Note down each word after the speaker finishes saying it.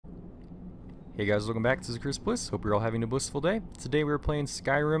Hey guys, welcome back. This is Chris Bliss. Hope you're all having a blissful day. Today we're playing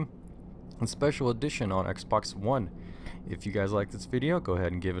Skyrim in Special Edition on Xbox One. If you guys like this video, go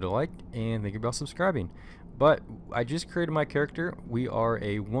ahead and give it a like, and think about subscribing. But I just created my character. We are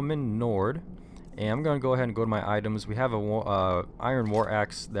a woman Nord, and I'm going to go ahead and go to my items. We have a iron war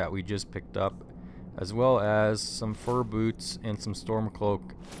axe that we just picked up, as well as some fur boots and some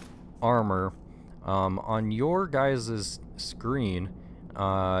Stormcloak armor. On your guys' screen,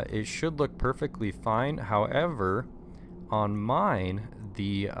 it should look perfectly fine. However, on mine,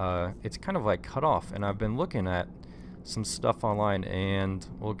 it's kind of like cut off, and I've been looking at some stuff online, and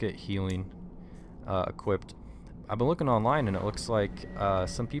we'll get healing equipped. I've been looking online, and it looks like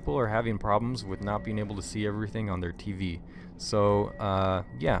some people are having problems with not being able to see everything on their TV. So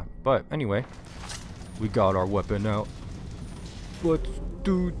yeah, but anyway, we got our weapon out. Let's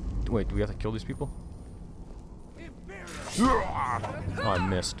do. Wait, do we have to kill these people? Oh, I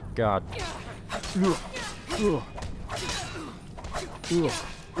missed. God.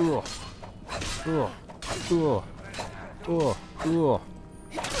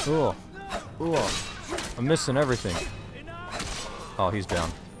 I'm missing everything. Oh, he's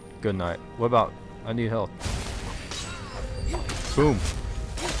down. Good night. What about? I need help. Boom.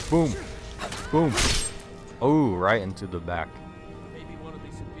 Boom. Boom. Oh, right into the back. Maybe one of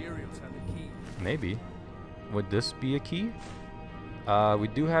these Imperials have the key. Maybe. Would this be a key? We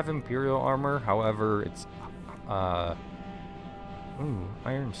do have Imperial armor, however, it's ooh,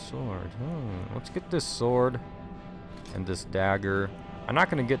 iron sword. Let's get this sword and this dagger. I'm not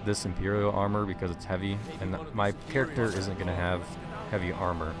gonna get this Imperial armor because it's heavy, and my character isn't gonna have heavy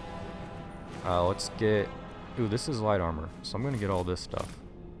armor. Let's get. Ooh, this is light armor, so I'm gonna get all this stuff.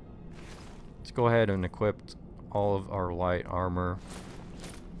 Let's go ahead and equip all of our light armor.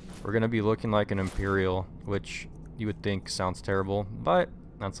 We're gonna be looking like an Imperial, which you would think sounds terrible, but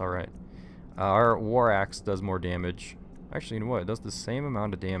that's alright. Our war axe does more damage. Actually, you know what? It does the same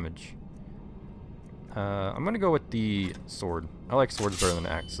amount of damage. I'm gonna go with the sword. I like swords better than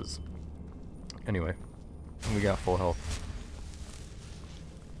axes. Anyway, we got full health.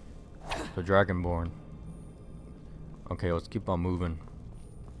 The Dragonborn. Okay, let's keep on moving.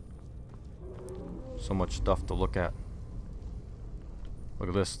 So much stuff to look at. Look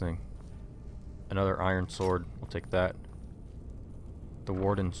at this thing. Another iron sword. We'll take that. The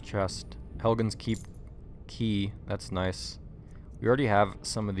Warden's chest. Helgen's Keep key. That's nice. We already have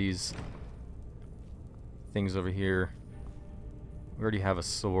some of these things over here. We already have a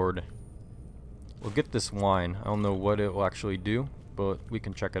sword. We'll get this wine. I don't know what it will actually do, but we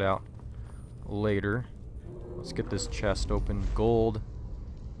can check it out later. Let's get this chest open. Gold.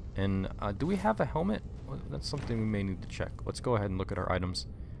 And do we have a helmet? That's something we may need to check. Let's go ahead and look at our items.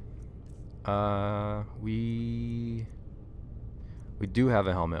 We do have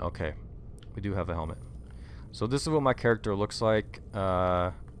a helmet. Okay, we do have a helmet. So this is what my character looks like.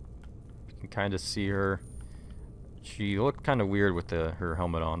 You can kind of see her. She looked kind of weird with her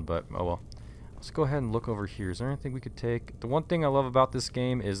helmet on, but oh well. Let's go ahead and look over here. Is there anything we could take? The one thing I love about this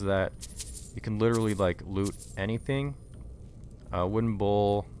game is that you can literally like loot anything. Wooden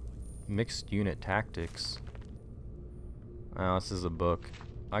bowl. Mixed unit tactics. Oh, this is a book.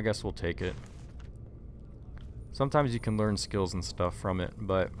 I guess we'll take it. Sometimes you can learn skills and stuff from it,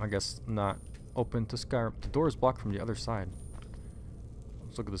 but I guess not open to Skyrim. The door is blocked from the other side.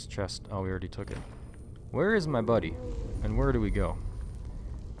 Let's look at this chest. Oh, we already took it. Where is my buddy? And where do we go?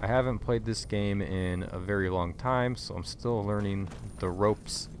 I haven't played this game in a very long time, so I'm still learning the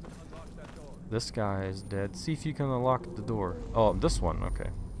ropes. This guy is dead. See if you can unlock the door. Oh, this one. Okay.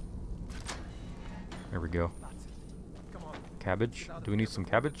 There we go. Cabbage. Do we need some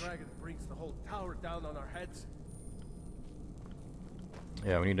cabbage?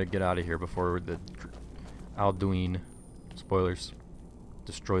 Yeah, we need to get out of here before the Alduin, spoilers,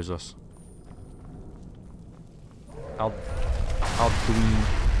 destroys us. Alduin.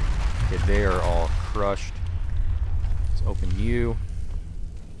 Okay, they are all crushed. Let's open you.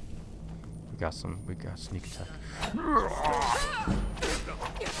 We got sneak attack.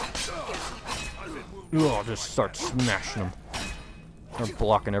 Oh, just start smashing them. They're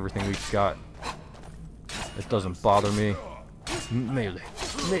blocking everything we've got. It doesn't bother me. Melee.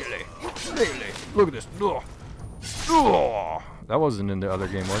 Melee. Melee. Look at this. Oh. Oh. That wasn't in the other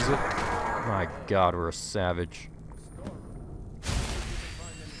game, was it? My god, we're a savage.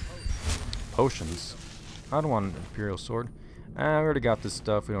 Potions. I don't want an Imperial sword. We already got this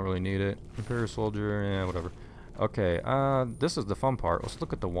stuff. We don't really need it. Imperial soldier. Yeah, whatever. Okay. This is the fun part. Let's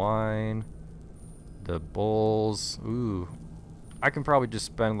look at the wine. The bowls. Ooh. I can probably just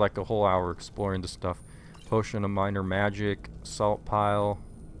spend like a whole hour exploring this stuff. Potion of minor magic, salt pile,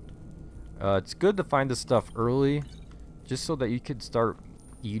 It's good to find this stuff early, just so that you could start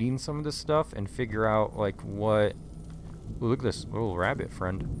eating some of this stuff and figure out like what. Ooh, look at this little rabbit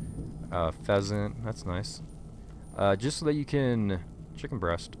friend. Pheasant, that's nice. Just so that you can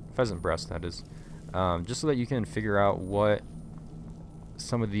pheasant breast that is. Just so that you can figure out what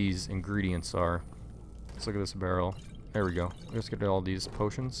some of these ingredients are. Let's look at this barrel. There we go. Let's get all these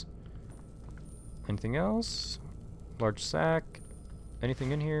potions. Anything else? Large sack.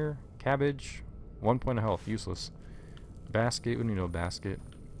 Anything in here? Cabbage. 1 point of health. Useless. Basket. We need no basket.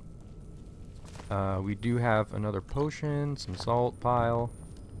 We do have another potion. Some salt pile.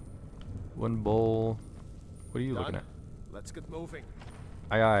 One bowl. What are you looking at? Let's get moving.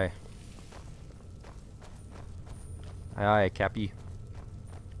 Aye aye. Aye aye, Cappy.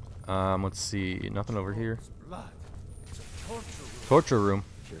 Let's see. Nothing over here. Blood. It's a Torture room.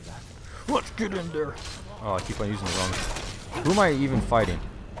 Let's get in there. Oh, I keep on using the wrong. Who am I even fighting?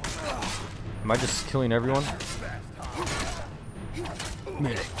 Am I just killing everyone?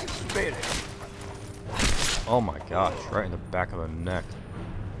 Oh my gosh, right in the back of the neck.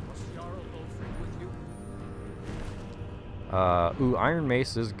 Ooh, Iron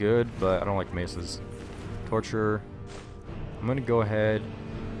Mace is good, but I don't like maces. Torture. I'm gonna go ahead.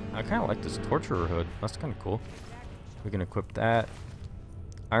 I kind of like this Torturer hood. That's kind of cool. We can equip that.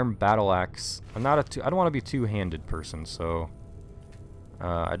 Iron Battle Axe. I don't want to be two-handed person, so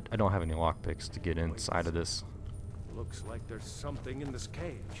I don't have any lockpicks to get inside of this. Looks like there's something in this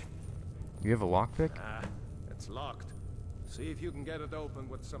cage. You have a lockpick? Ah, it's locked. See if you can get it open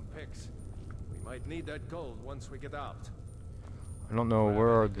with some picks. We might need that gold once we get out. I don't know,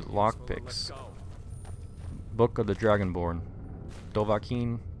 where are the lockpicks? Book of the Dragonborn.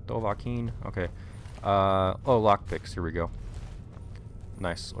 Dovahkiin? Okay. Oh, lockpicks, here we go.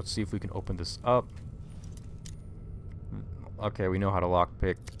 Nice. Let's see if we can open this up. Okay, we know how to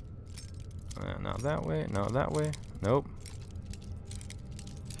lockpick. Not that way, not that way. Nope.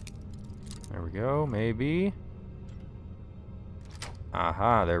 There we go, maybe.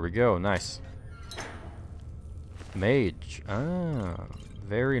 Aha, there we go, nice. Mage. Ah,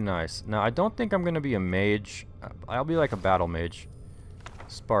 very nice. Now, I don't think I'm going to be a mage. I'll be like a battle mage.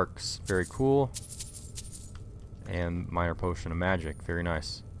 Sparks, very cool. And minor potion of magic, very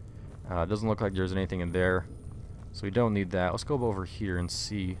nice. Doesn't look like there's anything in there, so we don't need that. Let's go over here and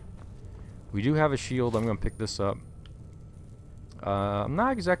see. We do have a shield. I'm going to pick this up. I'm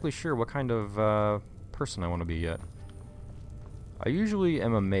not exactly sure what kind of person I want to be yet. I usually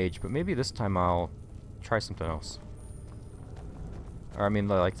am a mage, but maybe this time I'll try something else. Or I mean,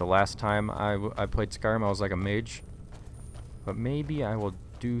 like the last time I played Skyrim, I was like a mage. But maybe I will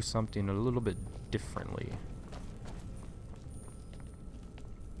do something a little bit differently.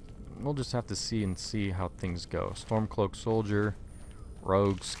 We'll just have to see how things go. Stormcloak Soldier,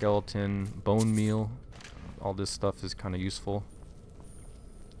 Rogue, Skeleton, Bone Meal. All this stuff is kind of useful.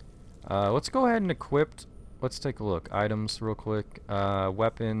 Let's go ahead and equip. Let's take a look. Items real quick.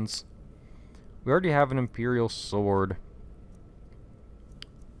 Weapons. We already have an Imperial Sword.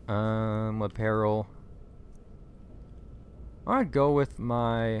 Apparel. I'd go with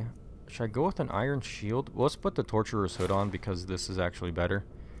my... Should I go with an Iron Shield? Well, let's put the Torturer's Hood on because this is actually better.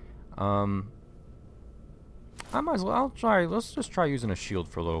 I might as well. I'll try. Let's just try using a shield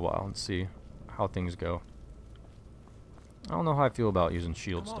for a little while and see how things go. I don't know how I feel about using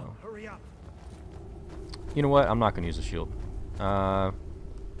shields though. Hurry up. You know what? I'm not gonna use a shield. How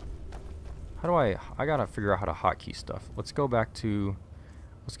do I gotta figure out how to hotkey stuff. Let's go back to.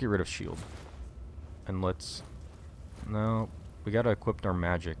 Let's get rid of shield. And let's. No, we gotta equip our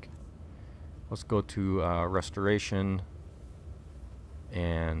magic. Let's go to restoration.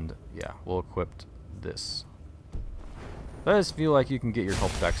 And yeah, we'll equip this. I just feel like you can get your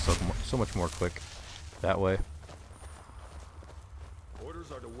health back so much more quick that way. Orders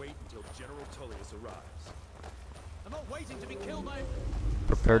are to wait until General Tullius arrives. I'm not waiting to be killed by...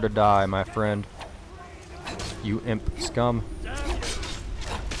 Prepare to die, my friend. You imp scum.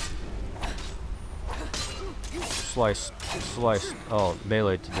 Slice. Slice. Oh,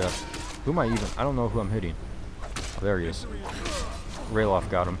 melee to death. Who am I even? I don't know who I'm hitting. Oh, there he is. Ralof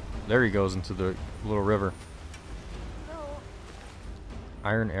got him. There he goes into the little river.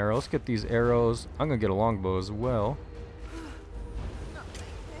 Iron arrow. Let's get these arrows. I'm gonna get a longbow as well.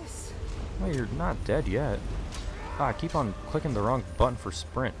 Oh, you're not dead yet. Ah, I keep on clicking the wrong button for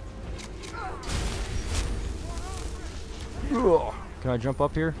sprint. Ugh. Can I jump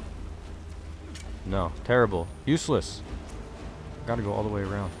up here? No. Terrible. Useless. Gotta go all the way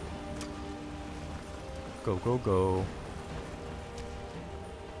around. Go, go, go.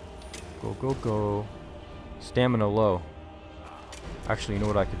 Go, go, go. Stamina low. Actually, you know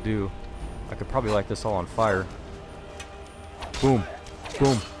what I could do? I could probably light this all on fire. Boom.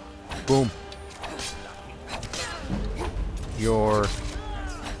 Boom. Boom. Your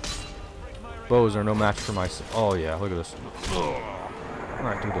bows are no match for my... Oh, yeah. Look at this.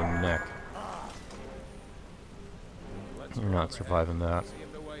 Right through the neck. You're not surviving that.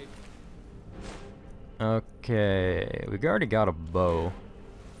 Okay. We already got a bow.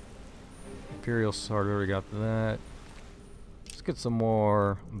 Imperial sword, already got that. Let's get some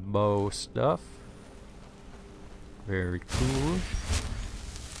more bow stuff. Very cool.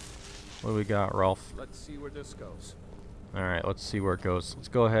 What do we got, Ralph? Let's see where this goes. Alright, let's see where it goes. Let's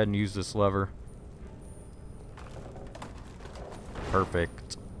go ahead and use this lever.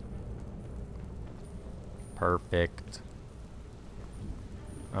 Perfect. Perfect.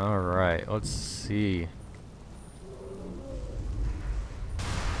 Alright, let's see.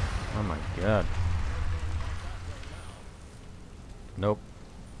 Oh my god. Nope.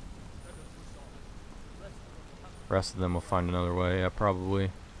 Rest of them will find another way. Yeah,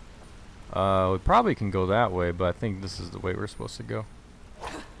 probably. We probably can go that way, but I think this is the way we're supposed to go.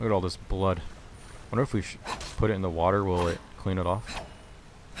 Look at all this blood. Wonder if we should put it in the water. Will it clean it off?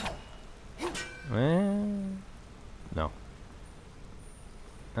 No.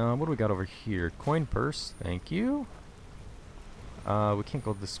 What do we got over here? Coin purse. Thank you. We can't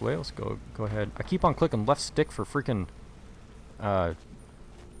go this way. Let's go ahead. I keep on clicking left stick for freaking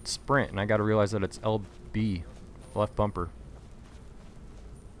sprint, and I gotta realize that it's LB, left bumper.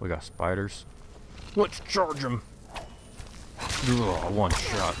 We got spiders. Let's charge them. Ugh, one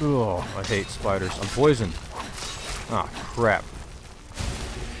shot. Ugh, I hate spiders. I'm poisoned. Ah, crap.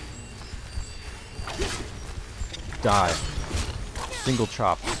 Die. Single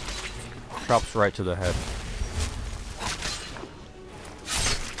chops. Chops right to the head.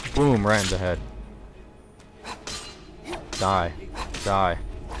 Boom, right in the head. Die. Die.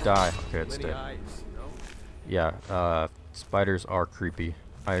 Die. Okay, it's dead. Yeah, spiders are creepy.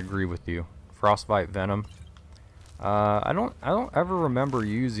 I agree with you. Frostbite venom. I don't ever remember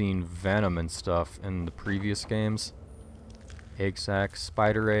using venom and stuff in the previous games. Egg sac,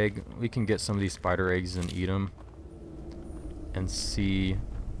 spider egg. We can get some of these spider eggs and eat them. And see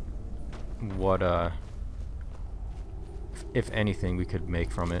what, if anything, we could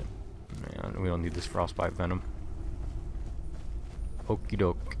make from it. Man, we don't need this frostbite venom. Okie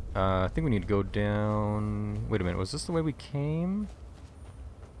doke. I think we need to go down... Wait a minute, was this the way we came?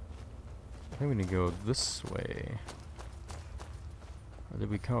 I think we need to go this way. Or did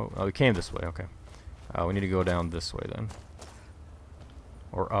we go... Oh, we came this way, okay. We need to go down this way then.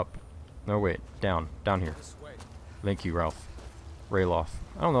 Or up. No, wait, down. Down here. Thank you, Ralph. Ralof.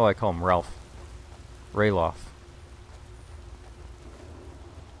 I don't know why I call him Ralph. Ralof.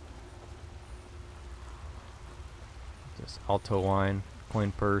 This alto wine,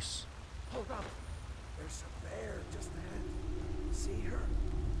 coin purse. Hold up. There's a bear just ahead. See her?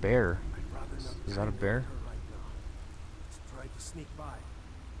 Bear? Is that a bear? Let's try to sneak by.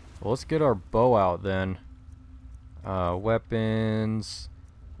 Well, let's get our bow out then. Weapons.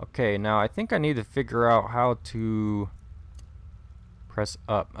 Okay, now I think I need to figure out how to press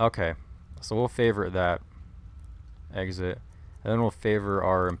up. Okay, so we'll favorite that. Exit. And then we'll favor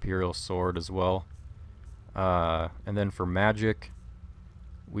our Imperial Sword as well. And then for magic,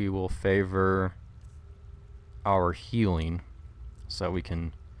 we will favor our healing so we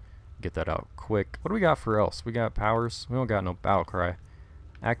can get that out quick. What do we got for else? We got powers. We don't got no battle cry.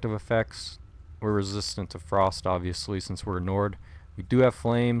 Active effects. We're resistant to frost, obviously, since we're Nord. We do have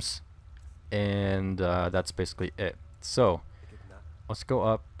flames, and that's basically it. So let's go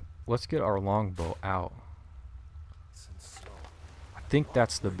up. Let's get our longbow out. I think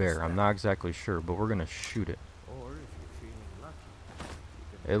that's the bear. I'm not exactly sure, but we're gonna shoot it.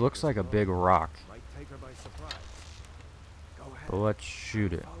 It looks like a big rock. But let's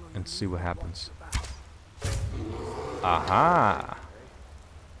shoot it and see what happens. Aha!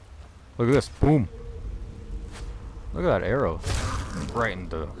 Look at this. Boom. Look at that arrow. Right in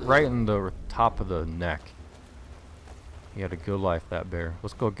the top of the neck. He had a good life, that bear.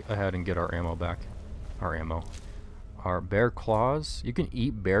 Let's go ahead and get our ammo back. Our ammo. Our bear claws. You can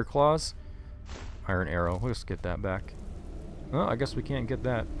eat bear claws. Iron arrow. Let's get that back. Well, I guess we can't get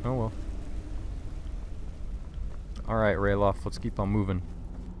that. Oh well. Alright, Ralof, let's keep on moving.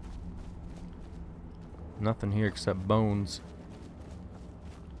 Nothing here except bones.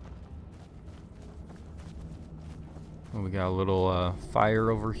 Oh, we got a little fire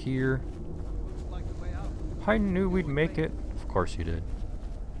over here. I knew we'd make it. Of course you did.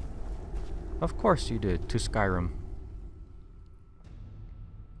 Of course you did. To Skyrim.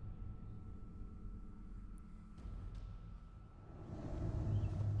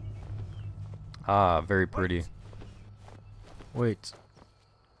 Ah, very pretty. Wait.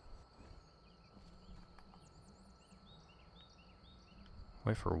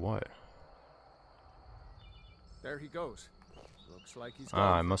 Wait for what? There he goes. Looks like he's Ah, I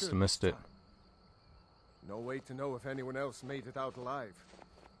gone for must have good missed this it. time. No way to know if anyone else made it out alive.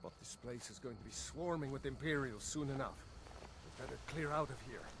 But this place is going to be swarming with Imperials soon enough. We better clear out of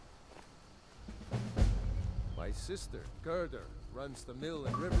here. My sister, Gerda, runs the mill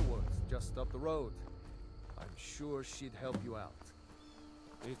in Riverwood, just up the road. I'm sure she'd help you out.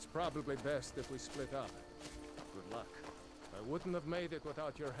 It's probably best if we split up. Good luck. I wouldn't have made it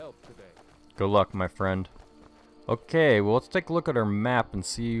without your help today. Good luck, my friend. Okay, well, let's take a look at our map and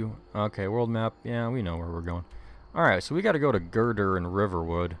see. Okay, world map. Yeah, we know where we're going. Alright, so we got to go to Girder and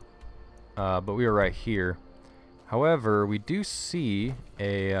Riverwood. But we are right here. However, we do see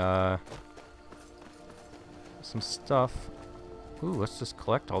a some stuff. Ooh, let's just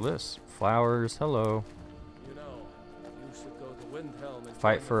collect all this. Flowers, hello. You know, you should go to Windhelm and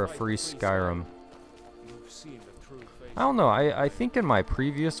Fight join for a the free Skyrim. You've seen the true face. I don't know, I think in my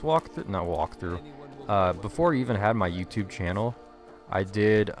previous walkthrough, not walkthrough, before I even had my YouTube channel, I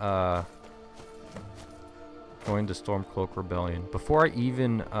did, going to Stormcloak Rebellion. Before I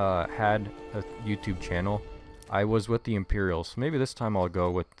even, had a YouTube channel, I was with the Imperials. So maybe this time I'll go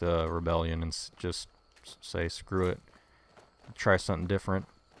with the Rebellion and just say, screw it. Try something different.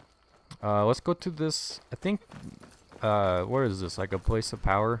 Let's go to this, I think, what is this, like a place of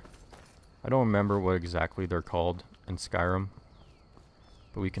power? I don't remember what exactly they're called in Skyrim,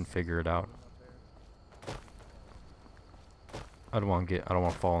 but we can figure it out. I don't want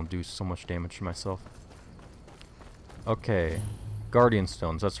to fall and do so much damage to myself. Okay, Guardian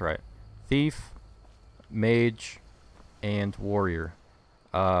Stones, that's right. Thief, Mage, and Warrior.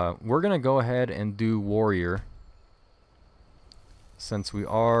 We're gonna go ahead and do Warrior, since we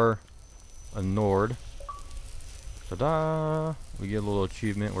are a Nord. Ta-da! We get a little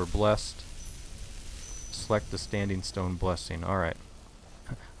achievement, we're blessed. Select the Standing Stone Blessing, alright.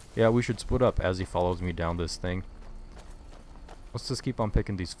 Yeah, we should split up as he follows me down this thing. Let's just keep on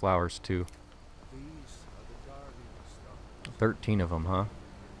picking these flowers too. These are the Guardian stones. 13 of them,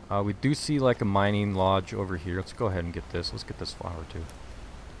 huh? We do see like a mining lodge over here. Let's go ahead and get this. Let's get this flower too.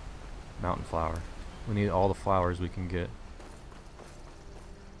 Mountain flower. We need all the flowers we can get.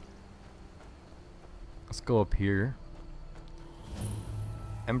 Let's go up here.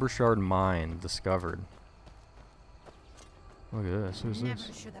 Embershard Mine discovered. Look at this. Who's Never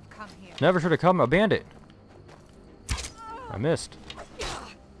this? should have come here. Never should have come. A bandit. I missed.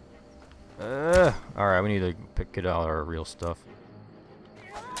 Alright, we need to get out our real stuff.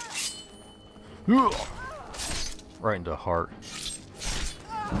 Right into the heart.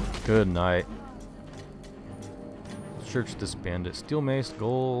 Good night. Search this bandit. Steel mace,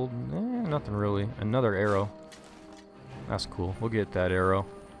 gold. Nothing really. Another arrow. That's cool. We'll get that arrow.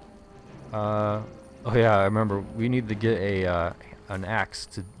 Oh yeah, I remember. We need to get a an axe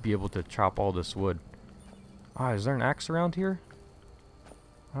to be able to chop all this wood. Ah, is there an axe around here?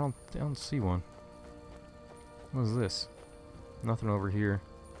 I don't see one. What is this? Nothing over here.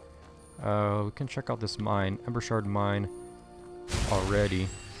 We can check out this mine, Embershard Mine, already.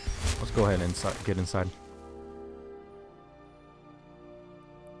 Let's go ahead and get inside.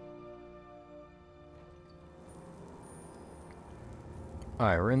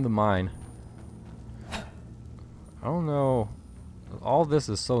 Alright, we're in the mine. I don't know. All this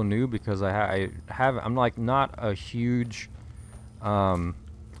is so new because I'm like not a huge I'm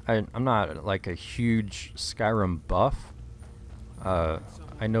not like a huge Skyrim buff.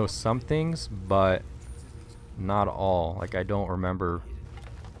 I know some things, but not all. Like I don't remember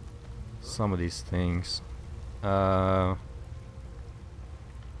some of these things. Hello.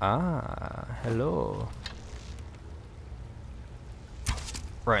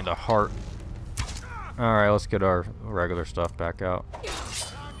 Right in the heart. Alright, let's get our regular stuff back out.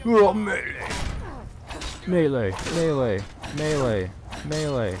 Oh, melee! Melee, melee, melee,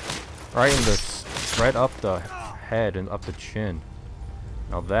 melee. Right in the, right up the head and up the chin.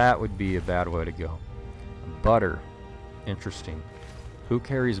 Now that would be a bad way to go. Butter. Interesting. Who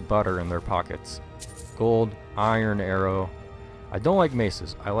carries butter in their pockets? Gold, iron arrow. I don't like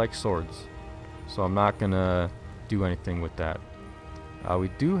maces. I like swords. So I'm not gonna do anything with that. We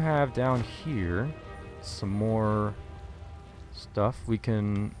do have down here some more stuff. We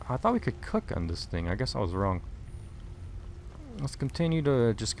can... I thought we could cook on this thing. I guess I was wrong. Let's continue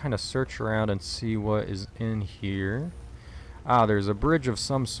to just kind of search around and see what is in here. Ah, there's a bridge of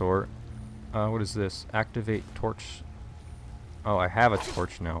some sort. What is this? Activate torch. Oh, I have a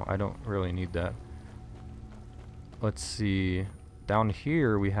torch now. I don't really need that. Let's see. Down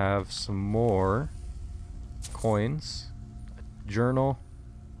here we have some more coins. Journal.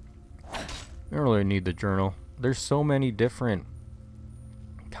 I don't really need the journal. There's so many different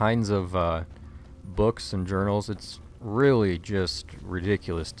kinds of books and journals. It's really just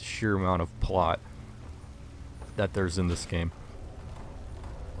ridiculous, the sheer amount of plot that there's in this game.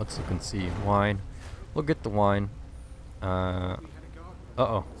 Let's look and see. Wine. We'll get the wine. Uh-oh.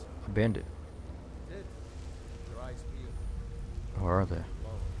 A bandit. Where are they?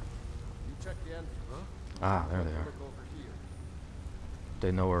 Ah, there they are.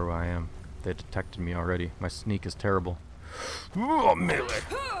 They know where I am. They detected me already. My sneak is terrible. Oh, melee!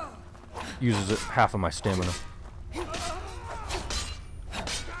 Uses it half of my stamina.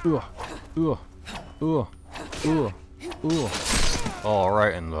 All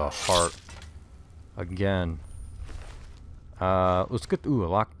right in the heart. Again. Let's get a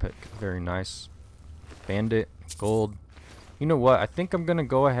lockpick. Very nice. Bandit, gold. You know what? I think I'm gonna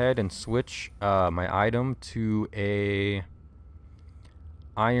go ahead and switch my item to a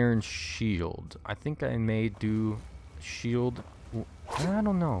iron shield. I think I may do shield. I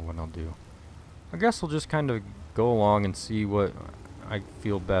don't know what I'll do. I guess we'll just kind of go along and see what I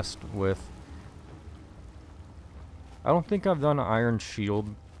feel best with. I don't think I've done an iron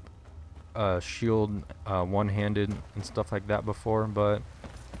shield, one-handed and stuff like that before, but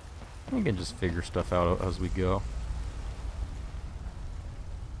we can just figure stuff out as we go.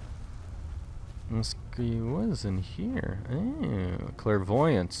 Let's see what is in here. Oh,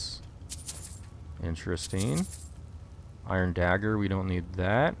 clairvoyance. Interesting. Iron dagger, we don't need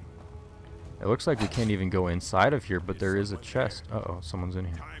that. It looks like we can't even go inside of here, but there is a chest. Uh-oh, someone's in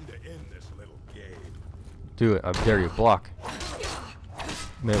here. Do it, I dare you. Block.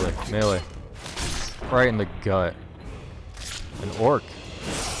 Melee, melee. Right in the gut. An orc.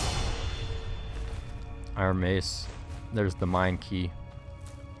 Iron mace. There's the mine key.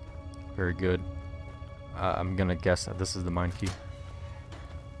 Very good. I'm gonna guess that this is the mine key.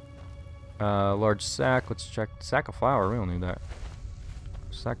 Large sack. Let's check. Sack of flour. We don't need that.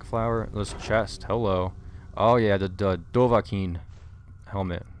 Sack of flour. This chest. Hello. Oh yeah, the Dovahkiin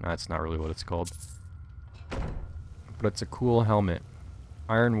helmet. That's not really what it's called. But it's a cool helmet.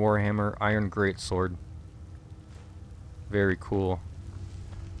 Iron warhammer. Iron greatsword. Very cool.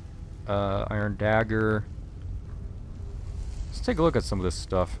 Iron dagger. Let's take a look at some of this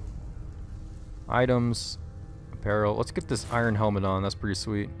stuff. Items, apparel. Let's get this iron helmet on. That's pretty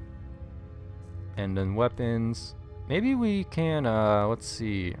sweet. And then weapons. Maybe we can, let's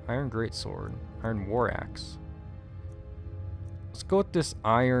see. Iron greatsword. Iron war axe. Let's go with this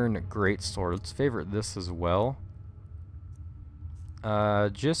iron greatsword. Let's favorite this as well.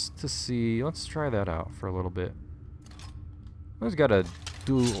 Just to see. Let's try that out for a little bit. He's got a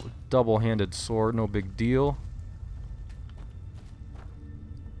double-handed sword. No big deal.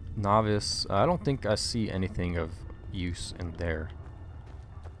 Novice. I don't think I see anything of use in there.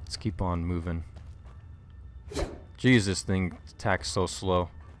 Let's keep on moving. Jeez, this thing attacks so slow.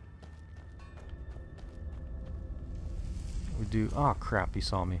 We do. Oh crap! He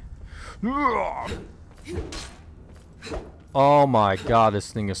saw me. Oh my god,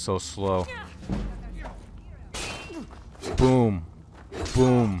 this thing is so slow. Boom,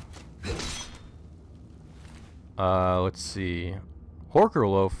 boom. Let's see.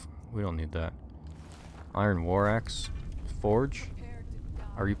 Ralof. We don't need that. Iron war axe. Forge.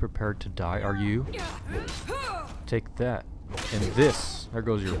 Are you prepared to die? Are you? Take that. And this. There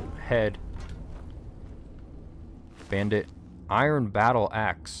goes your head. Bandit. Iron battle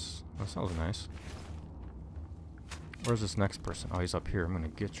axe. That sounds nice. Where's this next person? Oh, he's up here. I'm gonna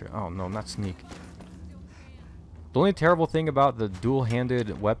get you. Oh no, not sneak. The only terrible thing about the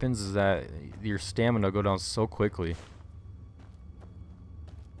dual-handed weapons is that your stamina go down so quickly.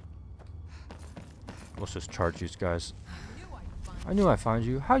 Let's just charge these guys. I knew I'd find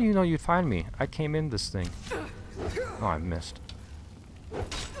you. How do you know you'd find me? I came in this thing. Oh, I missed.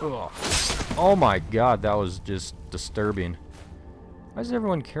 Ugh. Oh my god, that was just disturbing. Why is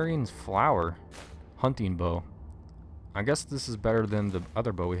everyone carrying flour? Hunting bow. I guess this is better than the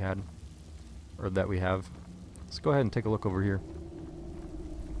other bow we had. Or that we have. Let's go ahead and take a look over here.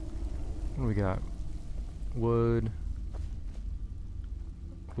 What do we got? Wood.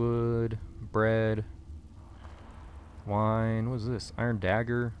 Wood. Bread. Wine. What is this? Iron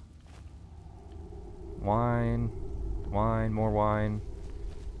dagger. Wine. Wine. More wine.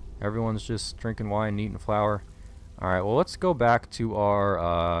 Everyone's just drinking wine and eating flour. Alright, well let's go back to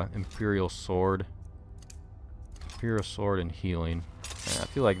our Imperial Sword. Imperial Sword and healing. Yeah, I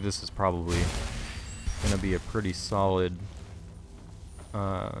feel like this is probably going to be a pretty solid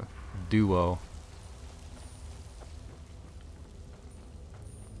duo.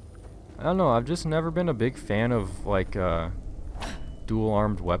 I don't know, I've just never been a big fan of, like,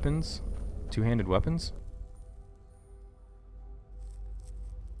 dual-armed weapons. Two-handed weapons.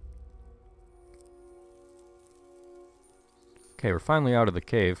 Okay, we're finally out of the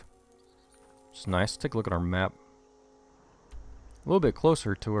cave. Which is nice. Take a look at our map. A little bit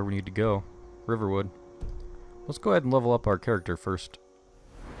closer to where we need to go. Riverwood. Let's go ahead and level up our character first.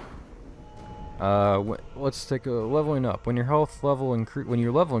 Let's take a leveling up. When your level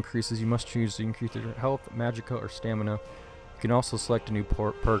increases, you must choose to increase your health, magicka, or stamina. You can also select a new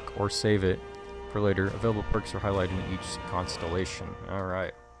perk or save it for later. Available perks are highlighted in each constellation.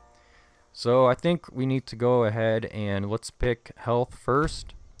 Alright. So I think we need to go ahead and let's pick health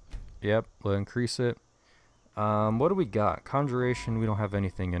first. Yep, we'll increase it. What do we got? Conjuration, we don't have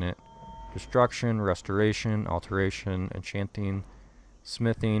anything in it. Destruction, restoration, alteration, enchanting,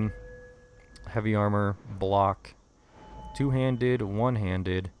 smithing, heavy armor, block, two-handed,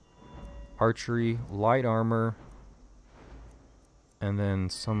 one-handed, archery, light armor, and then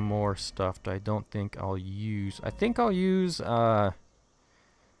some more stuff that I don't think I'll use. I think I'll use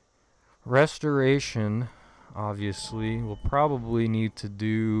restoration. Obviously, we'll probably need to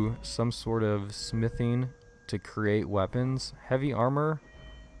do some sort of smithing to create weapons. Heavy armor,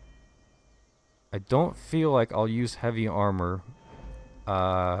 I don't feel like I'll use heavy armor.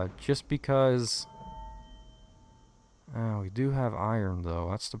 Just because we do have iron, though.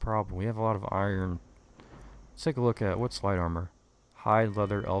 That's the problem. We have a lot of iron. Let's take a look at what's light armor. Hide,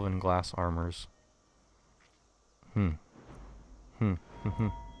 leather, elven, glass armors.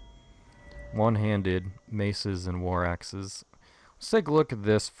 One-handed maces and war axes. Let's take a look at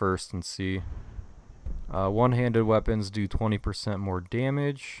this first and see. One-handed weapons do 20% more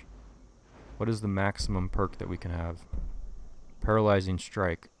damage. What is the maximum perk that we can have? Paralyzing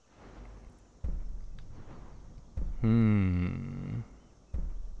strike.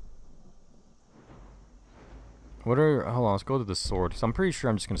 Hold on, let's go to the sword. So I'm pretty sure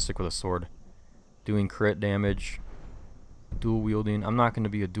I'm just going to stick with a sword. Doing crit damage. Dual wielding. I'm not going to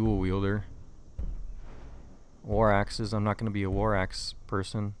be a dual wielder. War axes. I'm not going to be a war axe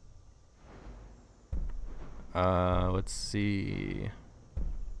person. Let's see.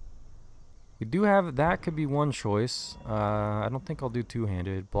 We do have, that could be one choice. I don't think I'll do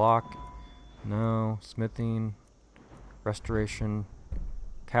two-handed. Block. No. Smithing. Restoration.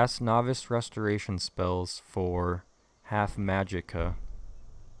 Cast novice restoration spells for half magicka.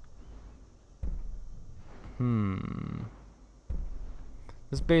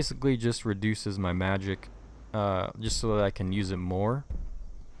 This basically just reduces my magic, just so that I can use it more.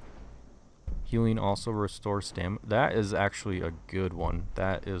 Healing also restores stamina. That is actually a good one.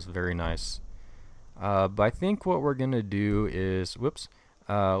 That is very nice. But I think what we're gonna do is,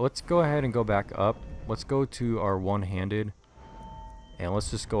 let's go ahead and go back up. Let's go to our one-handed, and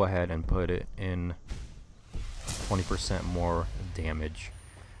let's just go ahead and put it in 20% more damage,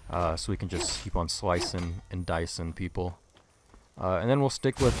 so we can just keep on slicing and dicing people. And then we'll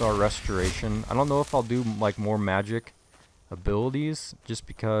stick with our restoration. I don't know if I'll do like more magic abilities, just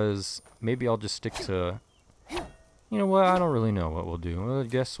because maybe I'll just stick to, you know what, I don't really know what we'll do. Well, I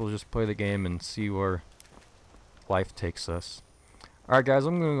guess we'll just play the game and see where life takes us. Alright guys,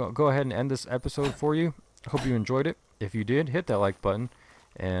 I'm going to go ahead and end this episode for you. I hope you enjoyed it. If you did, hit that like button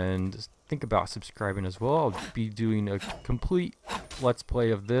and think about subscribing as well. I'll be doing a complete let's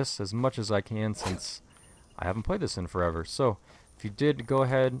play of this as much as I can, since I haven't played this in forever. So if you did, go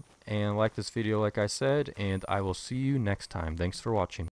ahead and like this video like I said, and I will see you next time. Thanks for watching.